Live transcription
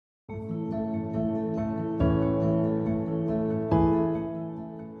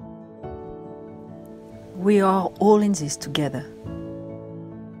We are all in this together.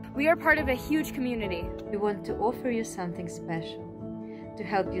 We are part of a huge community. We want to offer you something special to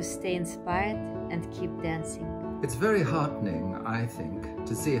help you stay inspired and keep dancing. It's very heartening, I think,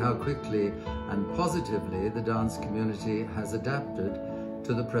 to see how quickly and positively the dance community has adapted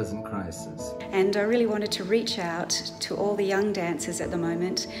to the present crisis. And I really wanted to reach out to all the young dancers at the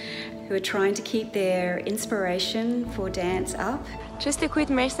moment who are trying to keep their inspiration for dance up. Just a quick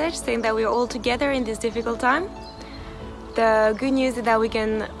message saying that we're all together in this difficult time. The good news is that we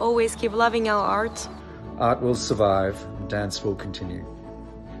can always keep loving our art. Art will survive, dance will continue.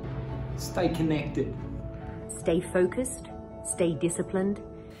 Stay connected. Stay focused, stay disciplined.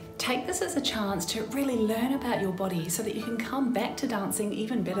 Take this as a chance to really learn about your body so that you can come back to dancing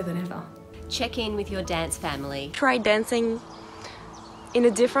even better than ever. Check in with your dance family. Try dancing in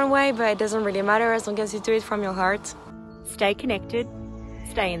a different way, but it doesn't really matter as long as you do it from your heart. Stay connected,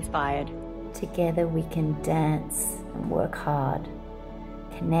 stay inspired. Together we can dance and work hard,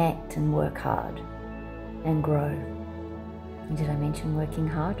 connect and work hard, and grow. And did I mention working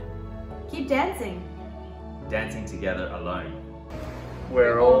hard? Keep dancing. Dancing together alone.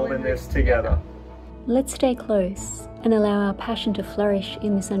 We're all in this together. Let's stay close and allow our passion to flourish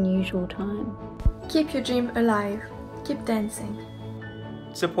in this unusual time. Keep your dream alive. Keep dancing.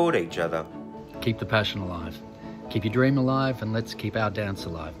 Support each other. Keep the passion alive. Keep your dream alive, and let's keep our dance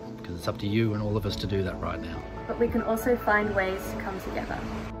alive, because it's up to you and all of us to do that right now. But we can also find ways to come together.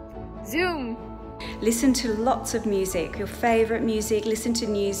 Zoom! Listen to lots of music, your favourite music, listen to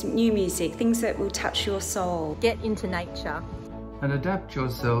new music, things that will touch your soul. Get into nature. And adapt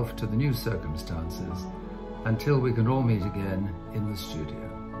yourself to the new circumstances until we can all meet again in the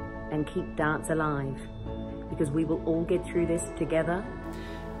studio. And keep dance alive, because we will all get through this together.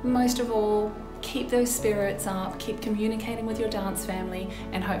 Most of all, keep those spirits up, keep communicating with your dance family,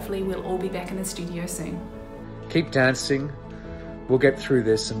 and hopefully we'll all be back in the studio soon. Keep dancing. We'll get through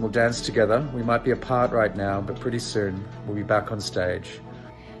this and we'll dance together. We might be apart right now, but pretty soon we'll be back on stage.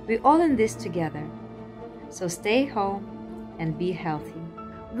 We're all in this together, so stay home and be healthy.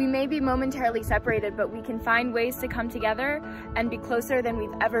 We may be momentarily separated, but we can find ways to come together and be closer than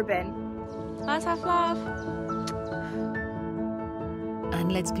we've ever been. Lots of love.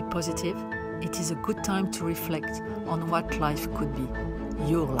 And let's be positive. It is a good time to reflect on what life could be,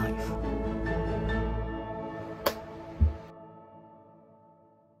 your life.